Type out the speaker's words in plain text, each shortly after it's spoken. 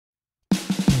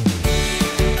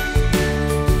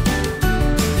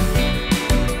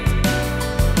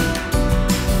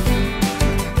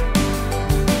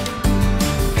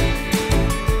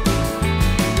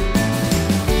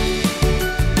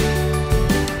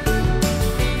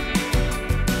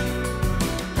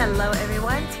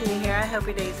hope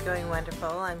your day is going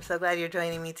wonderful. I'm so glad you're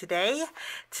joining me today.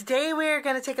 Today we're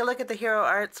going to take a look at the Hero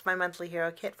Arts, my monthly hero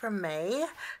kit for May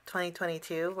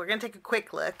 2022. We're going to take a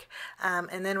quick look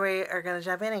and then we are going to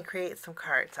jump in and create some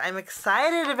cards. I'm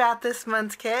excited about this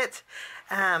month's kit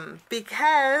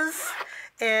because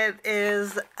it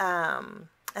is, has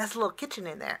a little kitchen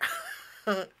in there.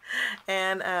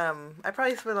 And I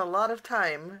probably spend a lot of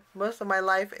time, most of my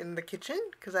life, in the kitchen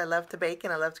because I love to bake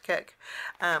and I love to cook.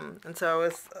 And so I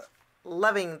was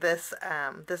loving this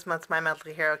this month's My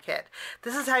Monthly Hero Kit.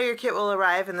 This is how your kit will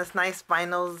arrive in this nice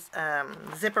vinyl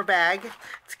zipper bag.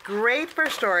 It's great for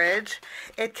storage.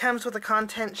 It comes with a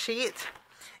content sheet,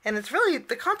 and it's really,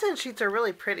 the content sheets are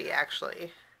really pretty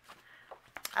actually.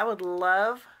 I would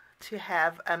love to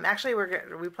have, actually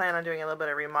we plan on doing a little bit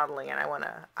of remodeling, and I want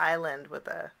an island with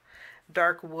a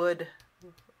dark wood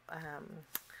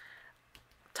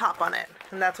top on it,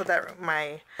 and that's what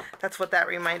that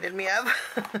reminded me of.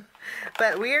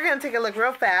 But we are going to take a look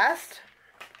real fast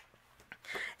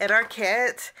at our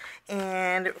kit,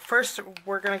 and first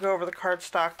we're going to go over the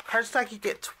cardstock. Cardstock, you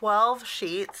get 12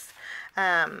 sheets.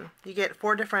 You get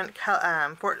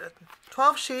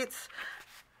 12 sheets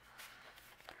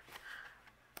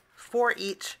for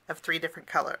each of 3 different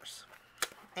colors.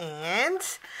 And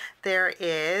there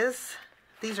is,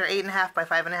 these are 8.5 by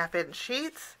 5.5 inch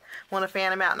sheets. Want to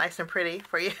fan them out nice and pretty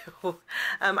for you.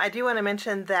 I do want to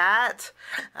mention that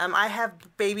I have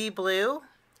baby blue.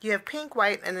 You have pink,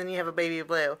 white, and then you have a baby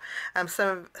blue.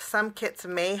 Some kits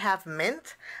may have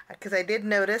mint, because I did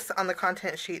notice on the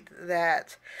content sheet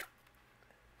that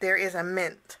there is a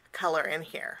mint color in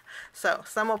here. So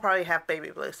some will probably have baby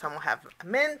blue, some will have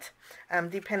mint,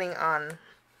 depending on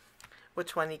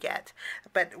which one you get.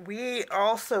 But we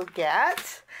also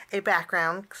get a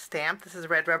background stamp. This is a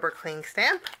red rubber cling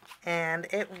stamp, and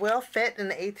it will fit in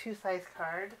the A2 size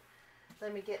card.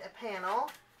 Let me get a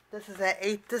panel. This is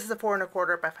a 4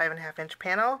 1/4 by 5.5 inch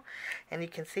panel, and you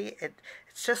can see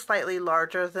it's just slightly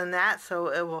larger than that, so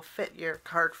it will fit your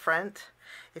card front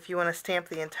if you want to stamp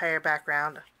the entire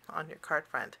background on your card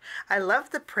front. I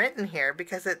love the print in here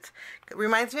because it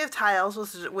reminds me of tiles,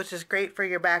 which is great for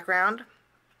your background,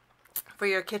 for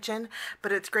your kitchen,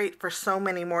 but it's great for so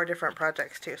many more different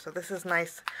projects too. So this is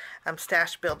nice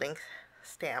stash building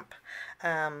stamp.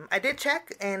 I did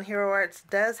check, and Hero Arts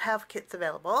does have kits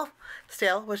available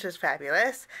still, which is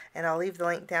fabulous, and I'll leave the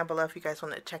link down below if you guys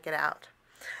want to check it out.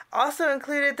 Also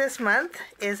included this month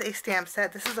is a stamp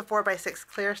set. This is a 4x6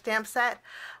 clear stamp set.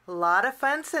 A lot of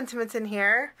fun sentiments in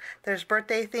here. There's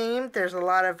birthday themed, there's a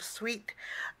lot of sweet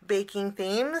baking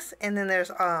themes, and then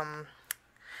there's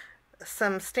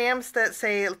some stamps that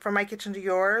say from my kitchen to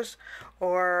yours,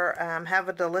 or have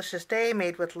a delicious day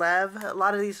made with love. A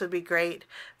lot of these would be great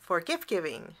for gift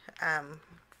giving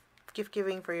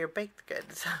for your baked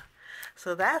goods.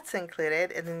 So that's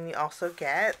included, and then you also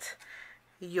get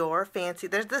your fancy,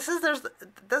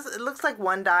 it looks like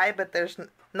one die, but there's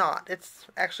not. It's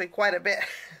actually quite a bit.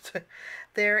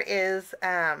 There is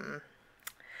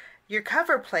your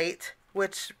cover plate,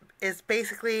 which is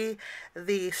basically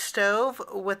the stove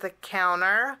with a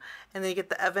counter, and then you get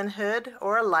the oven hood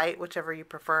or a light, whichever you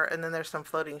prefer, and then there's some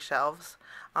floating shelves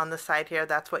on the side here.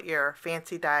 That's what your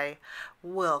fancy die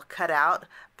will cut out.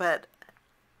 But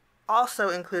also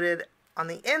included on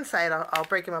the inside, I'll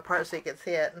break them apart so you can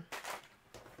see it,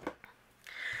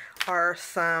 are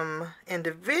some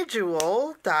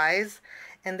individual dies,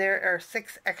 and there are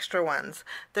 6 extra ones.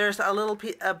 There's a little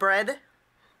piece of bread.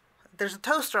 There's a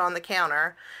toaster on the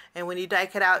counter, and when you die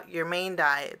cut out your main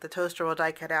die, the toaster will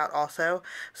die cut out also.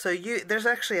 So there's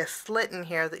actually a slit in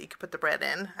here that you can put the bread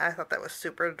in. I thought that was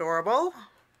super adorable.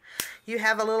 You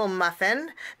have a little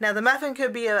muffin. Now the muffin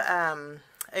could be a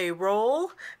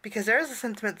roll, because there is a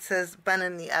sentiment that says bun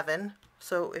in the oven.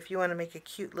 So if you want to make a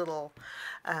cute little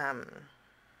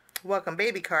welcome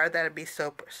baby card, that'd be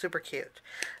super cute.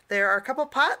 There are a couple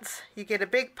pots. You get a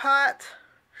big pot,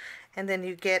 and then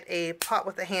you get a pot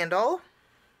with a handle,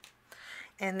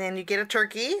 and then you get a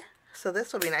turkey. So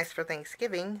this will be nice for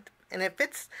Thanksgiving, and it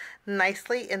fits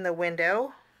nicely in the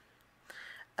window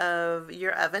of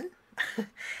your oven.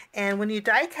 And when you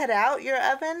die cut out your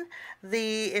oven,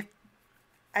 I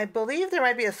believe there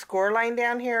might be a score line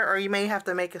down here, or you may have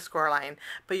to make a score line,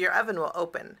 but your oven will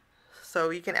open. So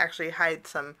you can actually hide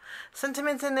some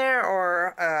sentiments in there,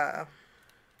 or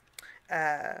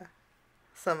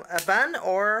a bun,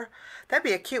 or that'd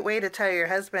be a cute way to tell your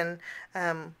husband,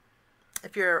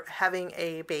 if you're having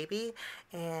a baby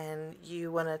and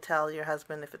you want to tell your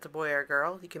husband if it's a boy or a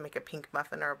girl, you can make a pink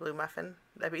muffin or a blue muffin.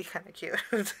 That'd be kind of cute.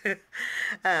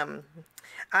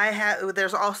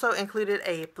 There's also included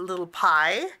a little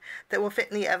pie that will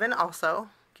fit in the oven also.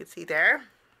 You can see there.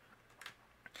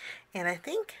 And I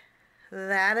think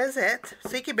that is it.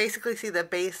 So you can basically see the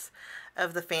base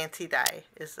of the fancy die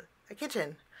is a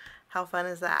kitchen. How fun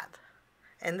is that?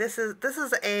 And this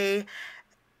is a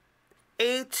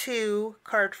A2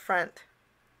 card front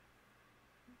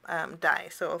die,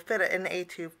 so it'll fit in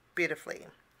A2 beautifully.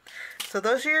 So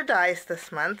those are your dies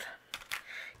this month.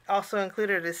 Also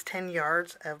included is 10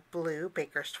 yards of blue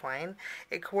baker's twine.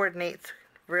 It coordinates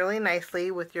really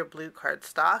nicely with your blue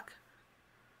cardstock.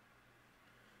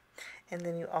 And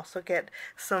then you also get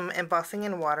some embossing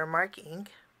and watermark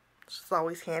ink, which is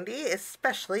always handy,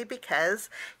 especially because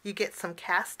you get some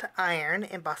cast iron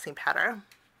embossing powder.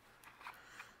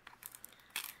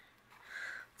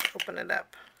 Let's open it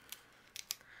up.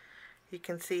 You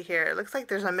can see here, it looks like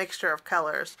there's a mixture of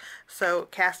colors. So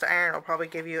cast iron will probably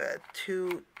give you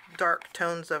 2 dark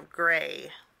tones of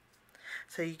gray.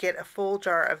 So you get a full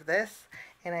jar of this,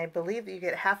 and I believe you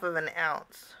get half of an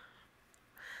ounce.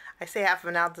 I say half of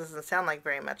an ounce doesn't sound like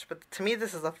very much, but to me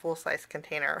this is a full-size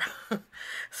container.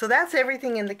 So that's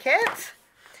everything in the kit.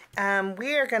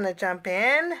 We are going to jump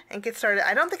in and get started.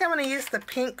 I don't think I'm going to use the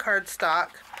pink cardstock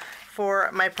for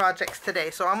my projects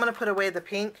today, so I'm going to put away the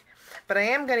pink, but I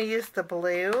am going to use the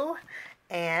blue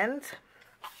and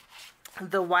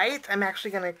the white. I'm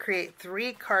actually going to create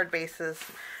 3 card bases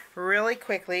really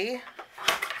quickly.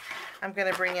 I'm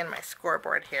going to bring in my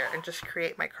scoreboard here and just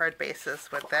create my card bases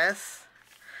with this.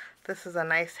 This is a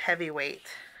nice heavyweight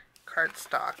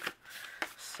cardstock.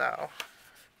 So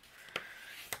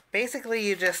basically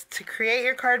you just, to create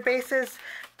your card bases,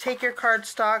 take your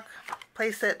cardstock,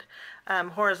 place it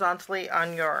horizontally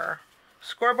on your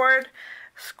scoreboard,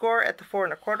 score at the 4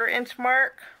 1/4 inch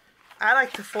mark. I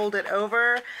like to fold it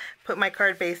over, put my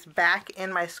card base back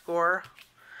in my scoring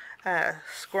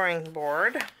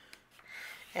board,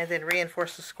 and then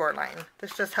reinforce the score line.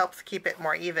 This just helps keep it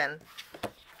more even.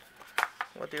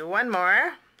 We'll do one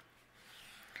more,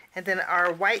 and then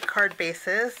our white card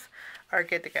bases are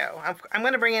good to go. I'm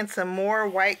going to bring in some more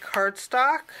white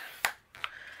cardstock,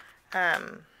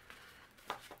 and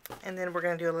then we're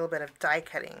going to do a little bit of die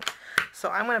cutting. So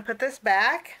I'm going to put this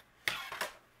back,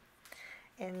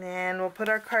 and then we'll put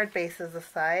our card bases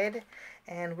aside,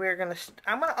 and I'm going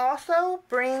to also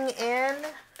bring in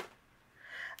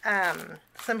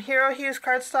some Hero Hues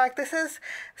cardstock. This is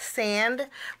sand,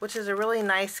 which is a really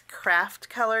nice craft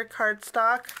color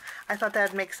cardstock. I thought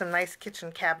that'd make some nice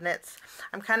kitchen cabinets.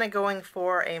 I'm kind of going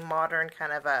for a modern,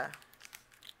 kind of a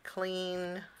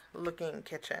clean looking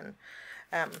kitchen.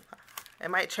 It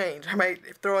might change. I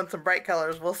might throw in some bright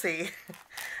colors. We'll see.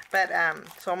 But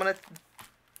so I'm going to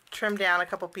trim down a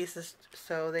couple pieces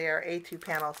so they are A2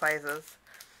 panel sizes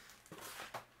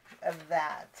of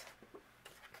that.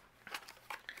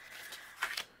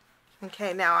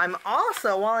 Okay, now I'm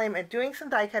also, while I'm doing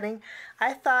some die cutting,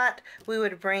 I thought we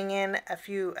would bring in a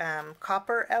few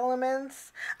copper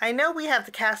elements. I know we have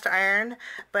the cast iron,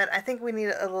 but I think we need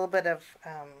a little bit of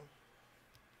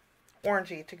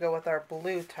orangey to go with our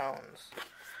blue tones.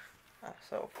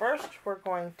 So first we're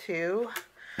going to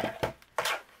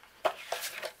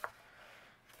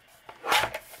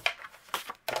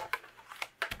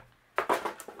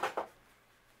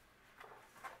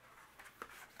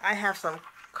I have some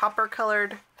copper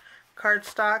colored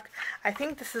cardstock. I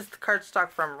think this is the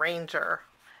cardstock from Ranger.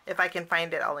 If I can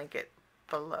find it, I'll link it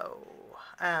below.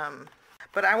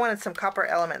 But I wanted some copper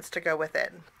elements to go with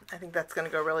it. I think that's going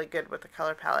to go really good with the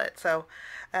color palette. So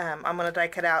I'm going to die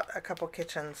cut out a couple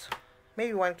kitchens,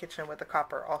 maybe one kitchen with the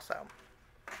copper also.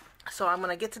 So I'm going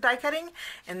to get to die cutting,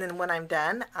 and then when I'm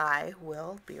done, I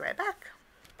will be right back.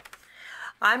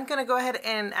 I'm going to go ahead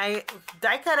and I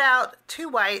die cut out 2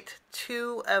 white,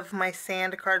 2 of my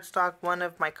sand cardstock, 1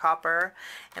 of my copper,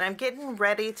 and I'm getting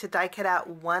ready to die cut out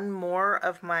 1 more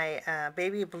of my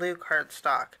baby blue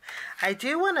cardstock. I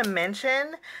do want to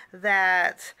mention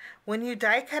that when you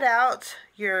die cut out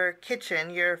your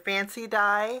kitchen, your fancy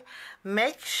die,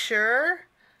 make sure,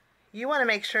 you want to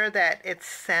make sure that it's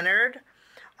centered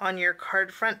on your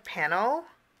card front panel,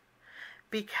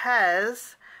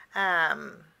 because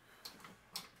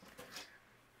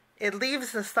it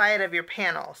leaves the side of your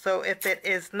panel. So if it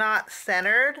is not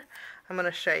centered, I'm going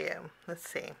to show you. Let's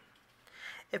see.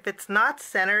 If it's not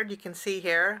centered, you can see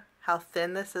here how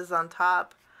thin this is on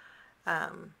top.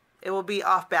 It will be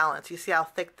off balance. You see how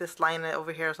thick this line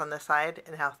over here is on this side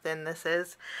and how thin this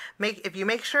is. If you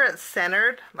make sure it's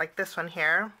centered, like this one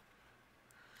here,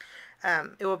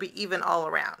 it will be even all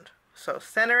around. So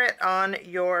center it on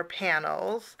your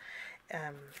panels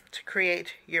to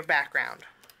create your background.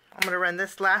 I'm going to run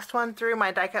this last one through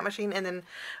my die cut machine, and then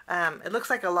it looks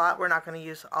like a lot. We're not going to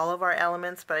use all of our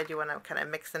elements, but I do want to kind of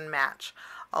mix and match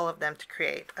all of them to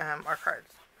create our cards.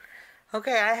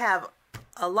 Okay, I have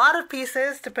a lot of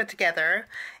pieces to put together,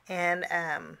 and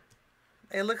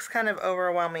it looks kind of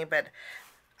overwhelming, but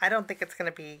I don't think it's going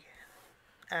to be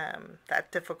that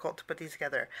difficult to put these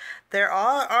together. There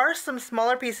are some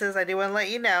smaller pieces I do want to let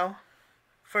you know.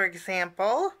 For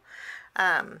example,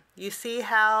 you see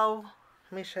how,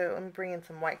 let me bring in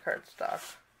some white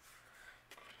cardstock.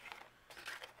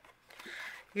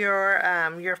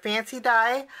 Your fancy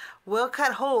die will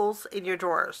cut holes in your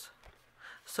drawers.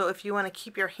 So if you want to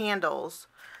keep your handles,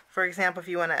 for example, if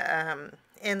you want to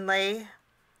inlay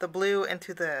the blue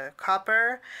into the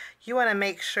copper, you want to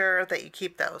make sure that you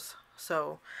keep those.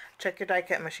 So check your die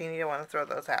cut machine, you don't want to throw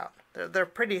those out. They're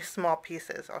pretty small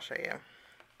pieces, I'll show you.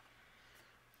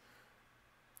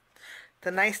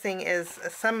 The nice thing is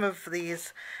some of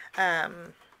these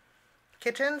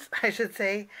kitchens, I should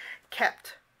say,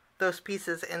 kept those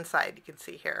pieces inside, you can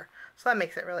see here. So that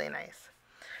makes it really nice.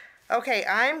 Okay,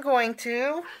 I'm going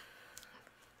to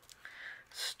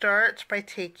start by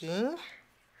taking,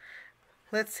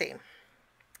 let's see,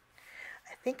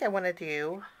 I think I want to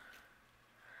do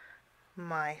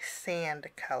my sand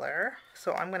color.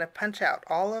 So I'm going to punch out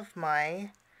all of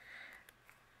my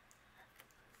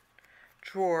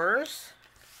drawers.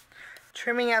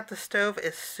 Trimming out the stove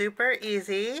is super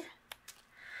easy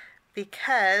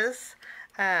because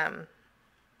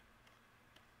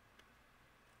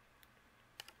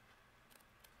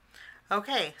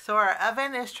okay, so our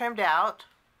oven is trimmed out,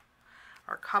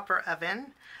 our copper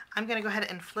oven. I'm going to go ahead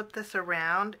and flip this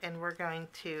around, and we're going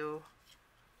to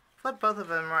flip both of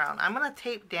them around. I'm going to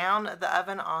tape down the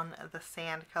oven on the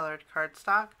sand colored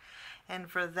cardstock, and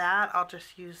for that I'll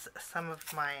just use some of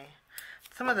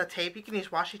the tape. You can use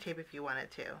washi tape if you wanted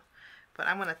to, but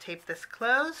I'm going to tape this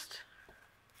closed.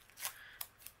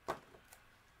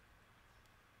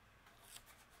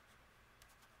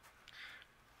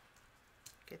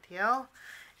 Good deal.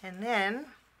 And then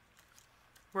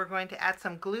we're going to add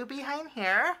some glue behind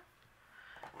here.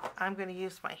 I'm going to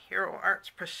use my Hero Arts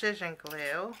Precision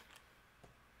Glue,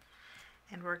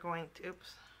 and we're going to,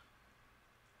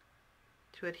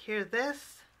 to adhere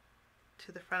this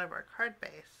to the front of our card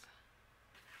base.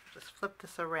 Just flip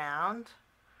this around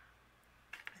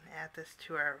and add this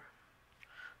to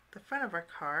the front of our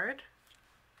card.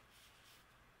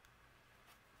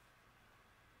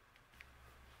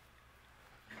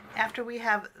 After we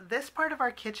have this part of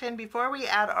our kitchen, before we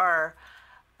add our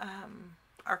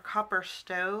copper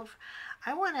stove,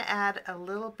 I want to add a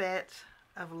little bit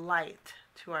of light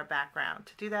to our background.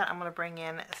 To do that, I'm going to bring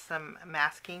in some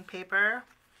masking paper,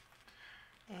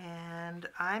 and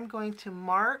I'm going to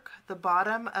mark the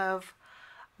bottom of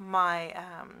my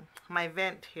my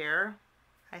vent here.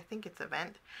 I think it's a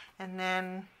vent, and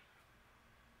then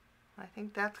I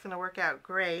think that's going to work out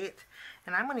great.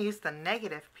 And I'm going to use the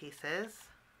negative pieces.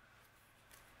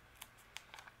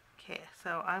 Okay,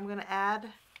 so I'm going to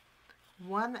add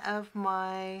one of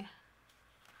my,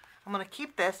 I'm going to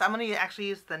keep this, I'm going to actually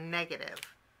use the negative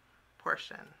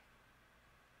portion.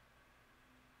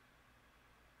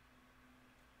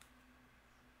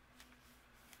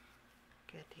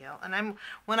 Good deal. And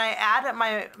when I add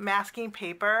my masking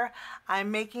paper,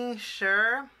 I'm making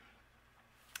sure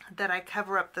that I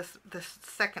cover up this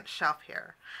second shelf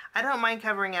here. I don't mind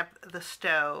covering up the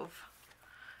stove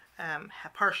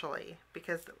partially,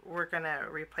 because we're going to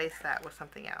replace that with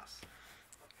something else.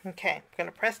 Okay, I'm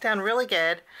going to press down really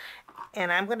good,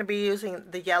 and I'm going to be using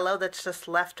the yellow that's just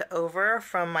left over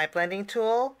from my blending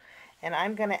tool, and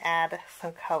I'm going to add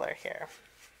some color here.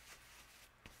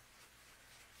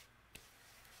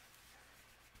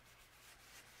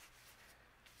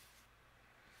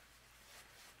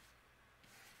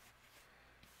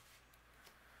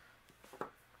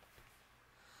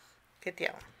 Good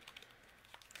deal.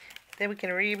 Then we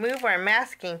can remove our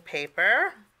masking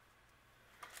paper,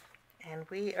 and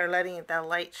we are letting the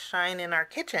light shine in our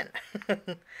kitchen.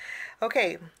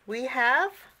 Okay, we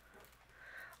have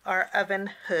our oven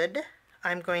hood.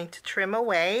 I'm going to trim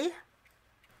away,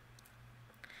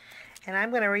 and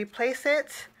I'm going to replace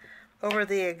it over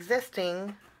the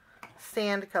existing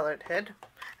sand colored hood,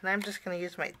 and I'm just going to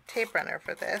use my tape runner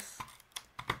for this.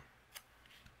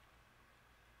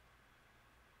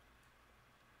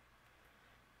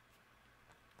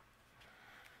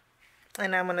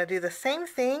 And I'm going to do the same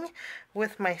thing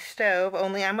with my stove,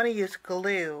 only I'm going to use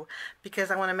glue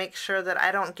because I want to make sure that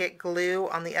I don't get glue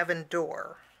on the oven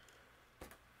door.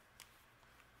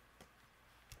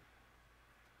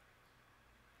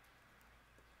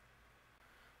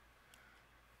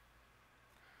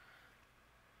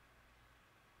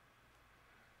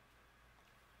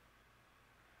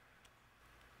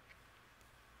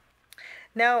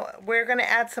 Now we're going to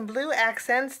add some blue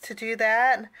accents. To do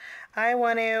that, I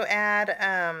want to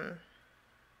add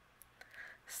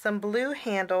some blue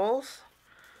handles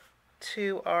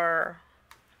to our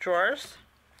drawers.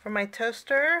 For my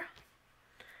toaster,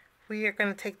 we are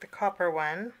going to take the copper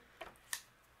one.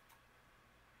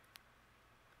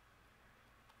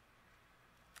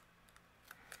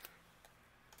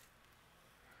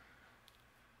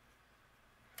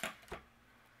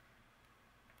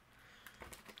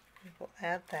 We'll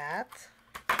add that.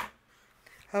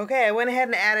 Okay, I went ahead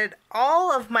and added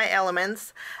all of my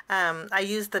elements. I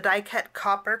used the die cut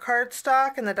copper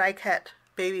cardstock and the die cut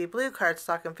baby blue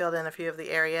cardstock and filled in a few of the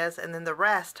areas, and then the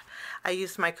rest I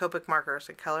used my Copic markers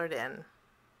and colored in.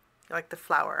 Like the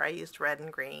flower, I used red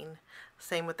and green.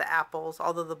 Same with the apples,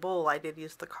 although the bowl I did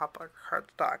use the copper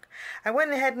cardstock. I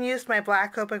went ahead and used my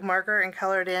black Copic marker and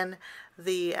colored in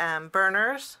the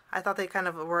burners. I thought they kind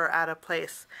of were out of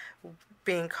place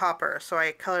being copper, so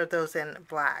I colored those in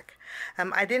black.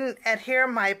 I didn't adhere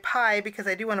my pie because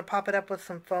I do want to pop it up with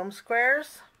some foam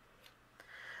squares.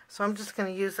 So I'm just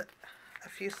going to use a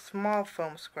few small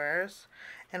foam squares,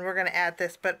 and we're going to add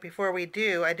this. But before we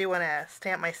do, I do want to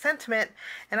stamp my sentiment,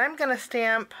 and I'm going to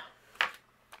stamp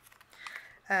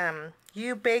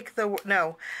you bake the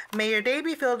no, may your day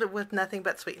be filled with nothing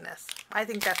but sweetness. I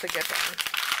think that's a good one.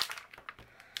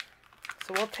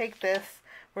 So we'll take this,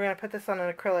 we're going to put this on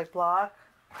an acrylic block.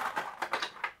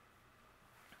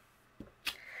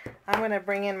 I'm going to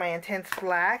bring in my intense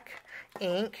black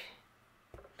ink.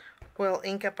 We'll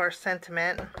ink up our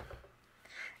sentiment. And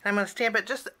I'm going to stamp it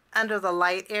just under the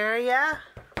light area.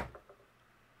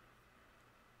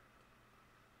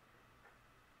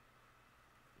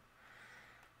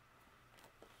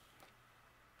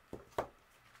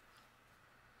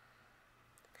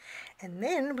 And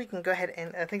then we can go ahead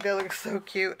and, I think that looks so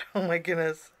cute. Oh my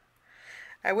goodness.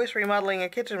 I wish remodeling a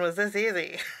kitchen was this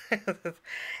easy. And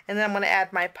then I'm going to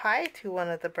add my pie to one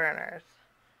of the burners.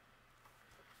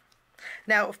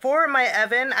 Now for my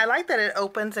oven, I like that it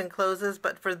opens and closes,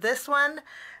 but for this one,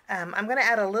 I'm going to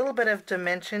add a little bit of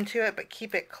dimension to it, but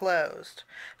keep it closed.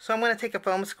 So I'm going to take a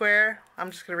foam square,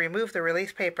 I'm just going to remove the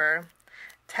release paper,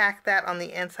 tack that on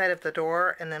the inside of the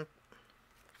door, and then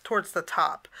towards the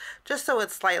top, just so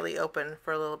it's slightly open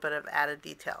for a little bit of added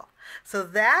detail. So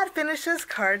that finishes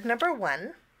card number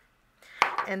 1.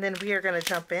 And then we are going to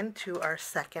jump into our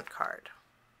second card.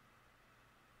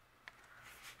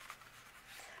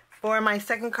 For my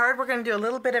second card, we're going to do a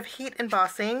little bit of heat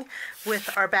embossing with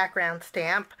our background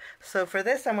stamp. So for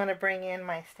this, I'm going to bring in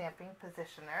my stamping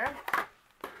positioner.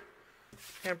 I'm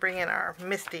going to bring in our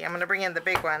Misty. I'm going to bring in the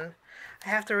big one. I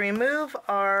have to remove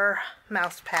our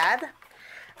mouse pad.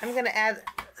 I'm going to add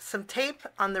some tape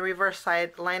on the reverse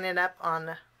side, line it up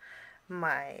on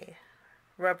my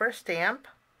rubber stamp.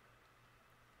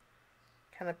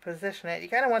 Kind of position it. You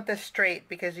kind of want this straight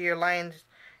because your lines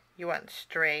you want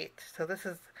straight. So this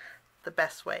is the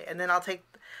best way. And then I'll take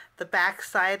the back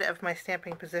side of my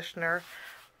stamping positioner,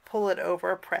 pull it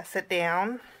over, press it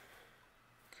down,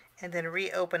 and then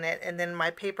reopen it. And then my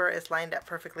paper is lined up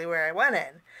perfectly where I want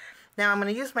it. Now I'm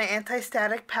going to use my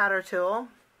anti-static powder tool.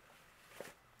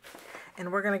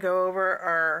 And we're going to go over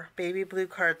our baby blue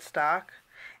cardstock,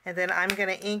 and then I'm going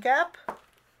to ink up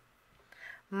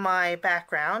my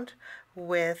background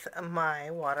with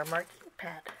my watermark ink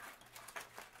pad.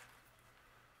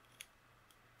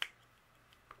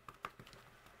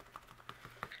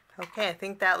 Okay, I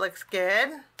think that looks good.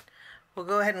 We'll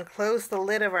go ahead and close the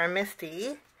lid of our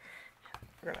Misty.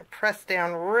 We're going to press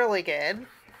down really good.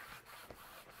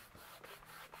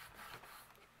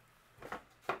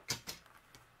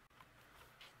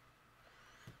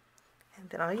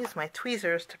 Then I'll use my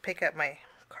tweezers to pick up my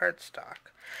cardstock.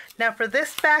 Now for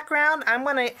this background, I'm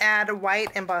going to add white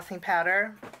embossing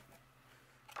powder.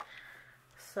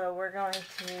 So we're going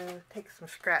to take some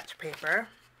scratch paper.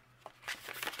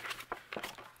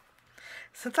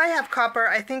 Since I have copper,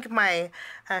 I think my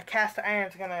cast iron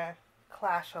is going to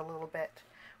clash a little bit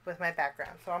with my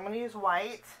background. So I'm going to use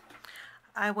white.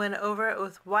 I went over it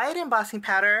with white embossing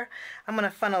powder. I'm going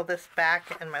to funnel this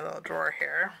back in my little drawer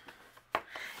here.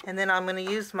 And then I'm going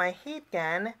to use my heat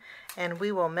gun, and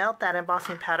we will melt that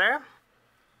embossing powder.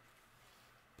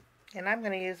 And I'm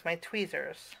going to use my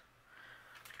tweezers.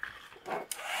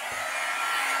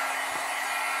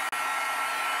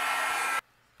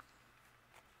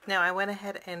 Now I went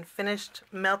ahead and finished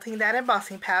melting that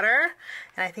embossing powder,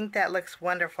 and I think that looks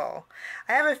wonderful.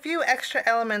 I have a few extra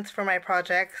elements for my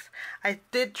projects. I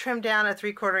did trim down a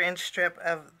 3/4 inch strip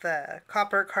of the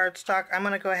copper cardstock. I'm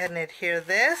going to go ahead and adhere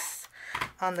this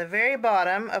on the very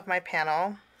bottom of my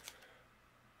panel.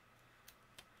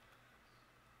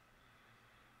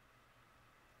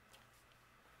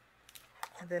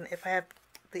 And then if I have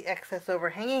the excess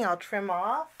overhanging, I'll trim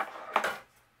off.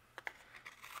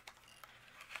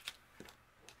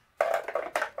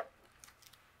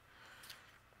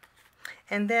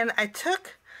 And then I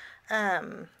took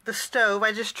the stove,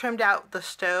 I just trimmed out the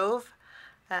stove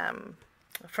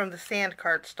from the sand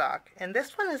cardstock. And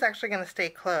this one is actually going to stay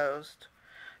closed.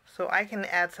 So I can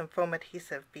add some foam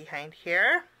adhesive behind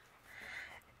here.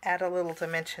 Add a little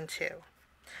dimension too.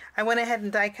 I went ahead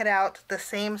and die cut out the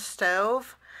same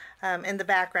stove in the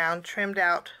background, trimmed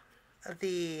out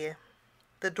the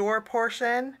door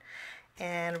portion,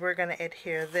 and we're going to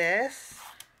adhere this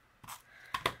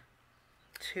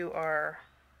to our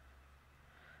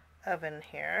oven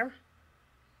here.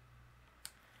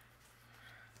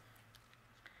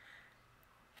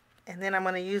 And then I'm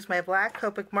going to use my black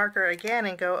Copic marker again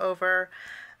and go over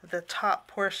the top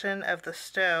portion of the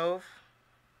stove.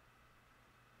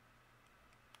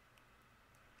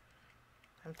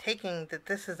 I'm taking that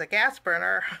this is a gas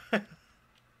burner.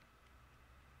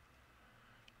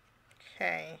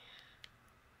 Okay.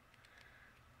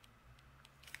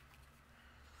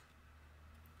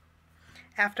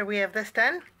 After we have this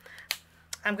done,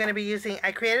 I'm going to be using,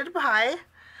 I created a pie.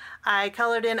 I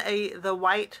colored in the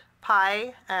white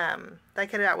pie. I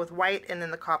cut it out with white and then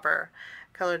the copper.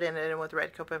 Colored in it in with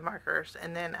red Copic markers,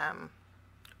 and then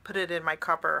put it in my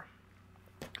copper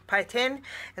pie tin.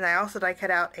 And I also die cut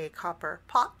out a copper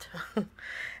pot.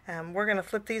 We're going to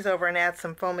flip these over and add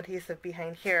some foam adhesive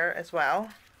behind here as well.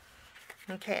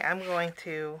 Okay, I'm going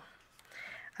to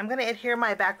adhere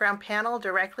my background panel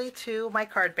directly to my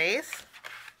card base.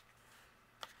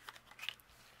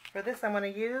 For this, I'm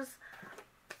going to use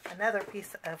another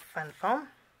piece of fun foam.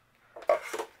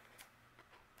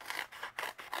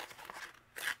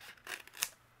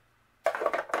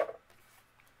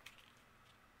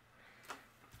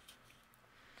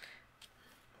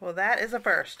 Well, that is a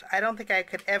first. I don't think I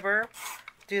could ever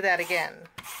do that again.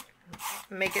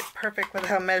 Make it perfect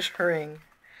without measuring.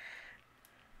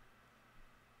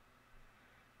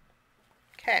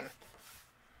 Okay.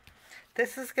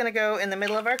 This is going to go in the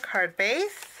middle of our card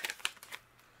base.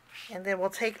 And then we'll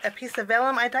take a piece of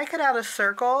vellum. I die cut out a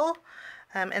circle.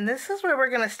 And this is where we're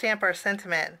going to stamp our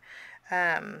sentiment.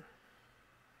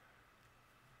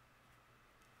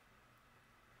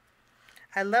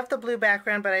 I love the blue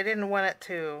background, but I didn't want it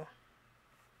to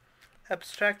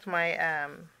obstruct my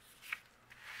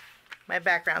my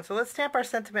background. So let's stamp our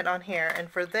sentiment on here. And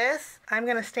for this, I'm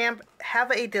going to stamp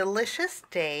 "Have a Delicious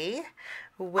Day"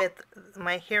 with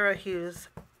my Hero Hues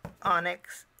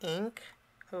Onyx ink.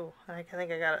 Oh, I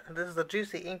think I got it. This is a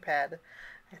juicy ink pad.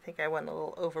 I think I went a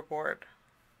little overboard.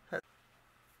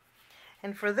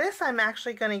 And for this, I'm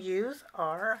actually going to use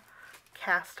our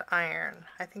cast iron.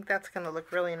 I think that's going to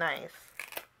look really nice.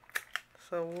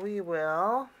 So we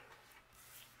will...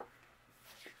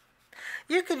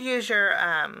 You could use your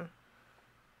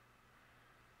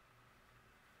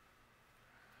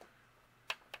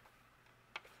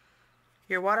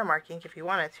watermark ink if you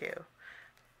wanted to.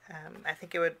 I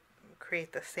think it would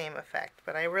create the same effect,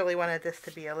 but I really wanted this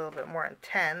to be a little bit more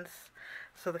intense,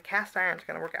 so the cast iron is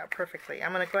going to work out perfectly.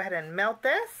 I'm going to go ahead and melt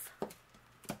this.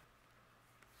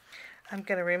 I'm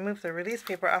going to remove the release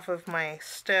paper off of my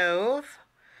stove,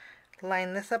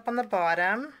 line this up on the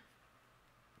bottom,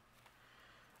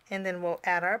 and then we'll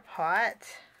add our pot,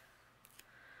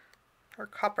 our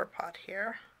copper pot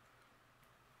here,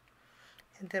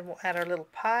 and then we'll add our little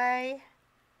pie.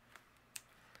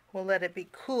 We'll let it be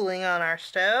cooling on our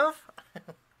stove.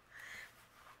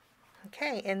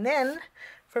 Okay, and then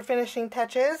for finishing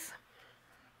touches,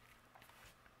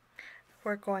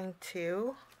 we're going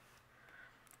to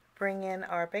bring in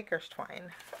our baker's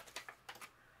twine.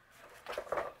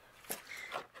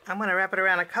 I'm going to wrap it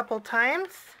around a couple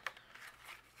times,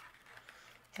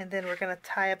 and then we're going to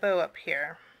tie a bow up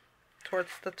here towards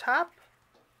the top.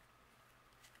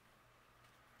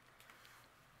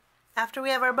 After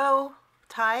we have our bow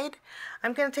tied,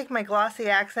 I'm going to take my glossy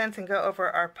accents and go over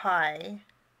our pie.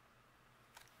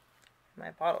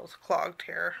 My bottle's clogged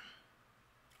here.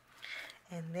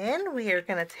 And then we are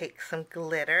going to take some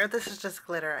glitter. This is just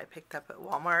glitter I picked up at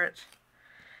Walmart.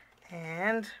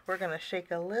 And we're going to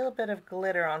shake a little bit of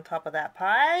glitter on top of that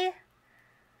pie,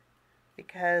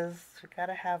 because we got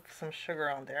to have some sugar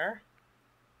on there.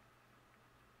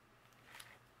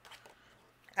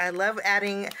 I love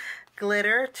adding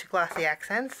glitter to glossy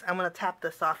accents. I'm going to tap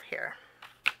this off here.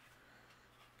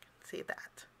 See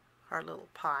that? Our little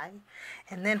pie.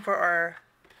 And then for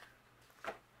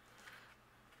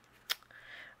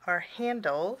our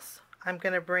handles, I'm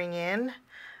going to bring in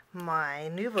my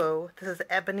Nuvo. This is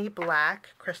Ebony Black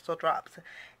Crystal Drops.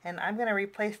 And I'm going to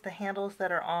replace the handles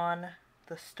that are on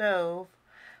the stove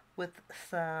with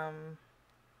some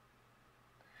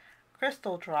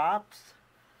crystal drops.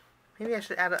 Maybe I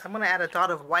should add I'm going to add a dot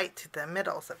of white to the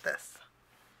middles of this.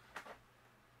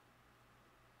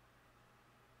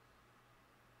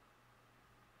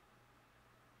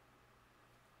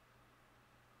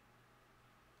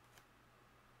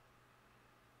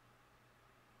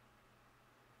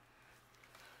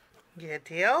 Good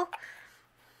deal.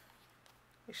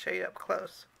 Let me show you up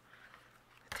close.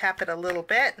 Tap it a little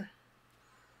bit.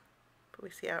 But we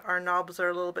see our knobs are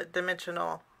a little bit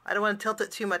dimensional. I don't want to tilt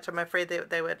it too much. I'm afraid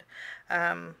they would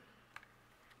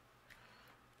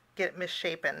get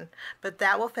misshapen. But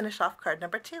that will finish off card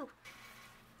number 2.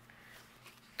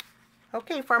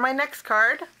 Okay, for my next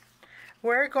card,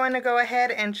 we're going to go ahead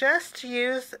and just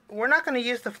use, we're not going to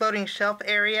use the floating shelf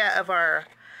area of our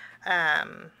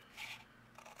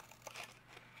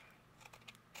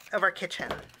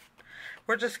kitchen.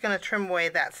 We're just going to trim away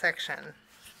that section.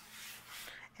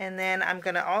 And then I'm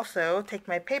going to also take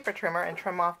my paper trimmer and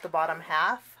trim off the bottom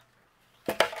half.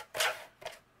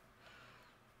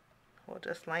 We'll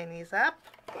just line these up.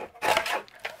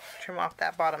 Trim off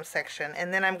that bottom section.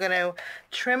 And then I'm going to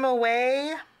trim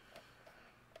away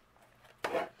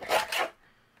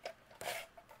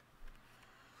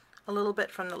a little bit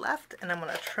from the left, and I'm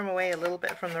going to trim away a little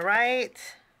bit from the right.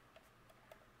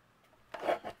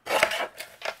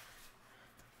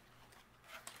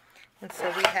 And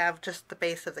so we have just the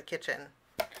base of the kitchen.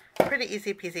 Pretty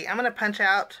easy peasy. I'm going to punch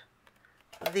out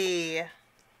I'm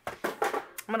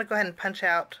going to go ahead and punch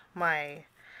out my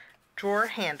drawer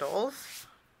handles.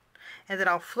 And then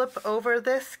I'll flip over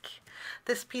this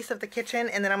piece of the kitchen,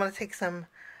 and then I'm going to take some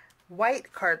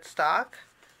white cardstock,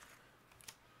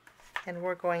 and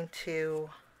we're going to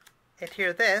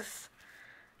adhere this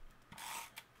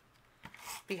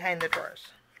behind the drawers.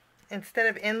 Instead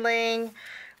of inlaying,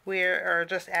 we are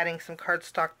just adding some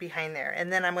cardstock behind there.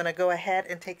 And then I'm going to go ahead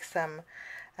and take some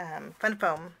fun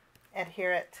foam,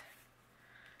 adhere it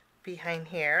behind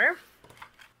here.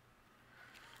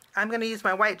 I'm going to use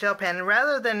my white gel pen, and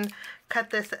rather than cut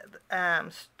this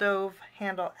stove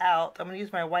handle out, I'm going to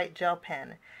use my white gel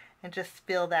pen and just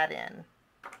fill that in.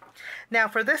 Now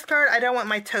for this card, I don't want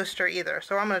my toaster either,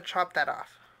 so I'm going to chop that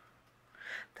off.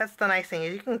 That's the nice thing,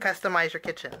 is you can customize your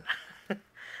kitchen.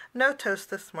 No toast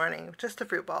this morning, just a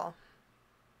fruit ball.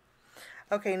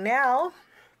 Okay, now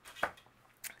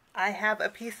I have a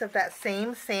piece of that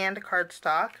same sand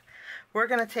cardstock. We're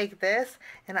going to take this,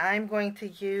 and I'm going to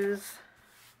use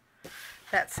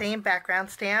that same background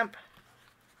stamp.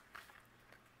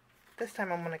 This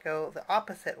time I'm going to go the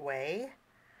opposite way.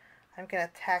 I'm going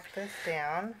to tack this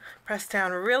down. Press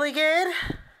down really good.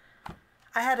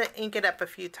 I had to ink it up a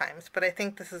few times, but I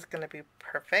think this is going to be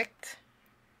perfect.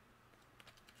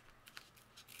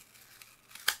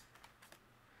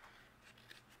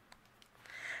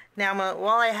 Now,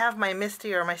 while I have my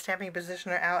MISTI or my stamping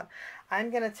positioner out,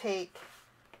 I'm going to take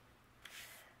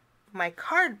my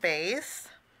card base,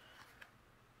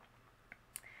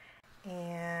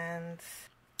 and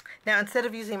now instead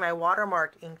of using my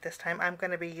watermark ink this time, I'm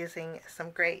going to be using some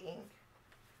gray ink.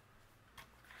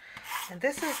 And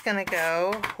this is going to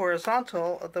go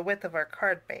horizontal of the width of our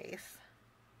card base.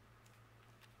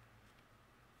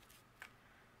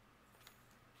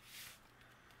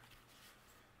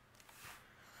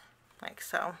 Like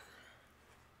so.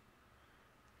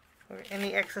 For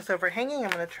any excess overhanging,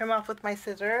 I'm going to trim off with my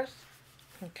scissors.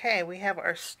 Okay, we have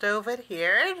our stove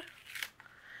adhered.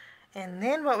 And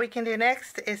then what we can do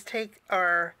next is take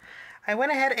our, I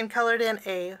went ahead and colored in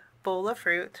a bowl of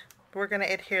fruit. We're going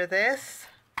to adhere this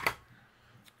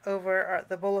over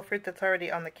the bowl of fruit that's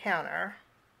already on the counter.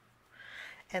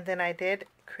 And then I did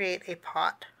create a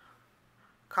pot,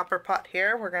 copper pot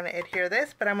here. We're going to adhere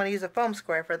this, but I'm going to use a foam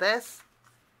square for this.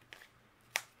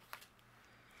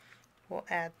 We'll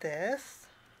add this.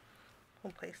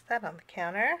 We'll place that on the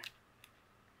counter.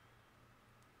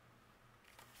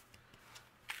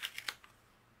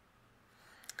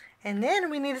 And then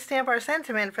we need to stamp our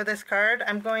sentiment for this card.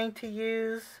 I'm going to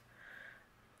use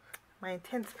my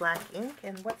intense black ink.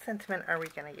 And what sentiment are we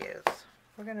going to use?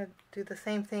 We're going to do the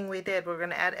same thing we did. We're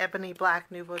going to add ebony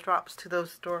black Nouveau drops to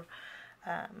those oh,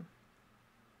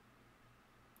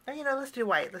 you know, let's do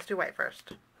white. Let's do white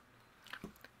first.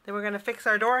 Then we're going to fix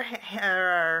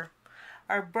our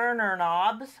our burner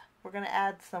knobs. We're going to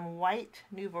add some white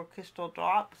Nouveau crystal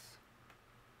drops.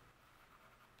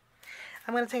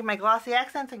 I'm going to take my glossy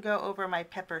accents and go over my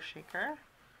pepper shaker.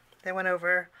 Then went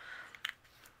over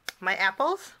my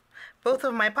apples, both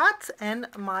of my pots, and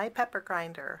my pepper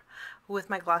grinder with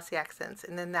my glossy accents.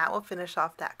 And then that will finish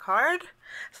off that card.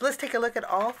 So let's take a look at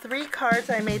all 3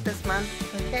 cards I made this month.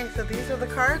 Okay, so these are the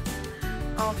cards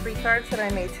all 3 cards that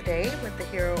I made today with the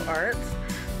Hero Arts,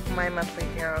 my monthly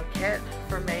hero kit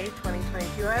for May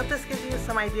 2022. I hope this gives you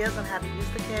some ideas on how to use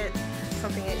the kit,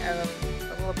 something a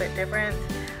little bit different.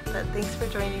 But thanks for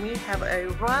joining me. Have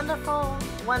a wonderful,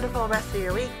 wonderful rest of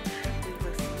your week.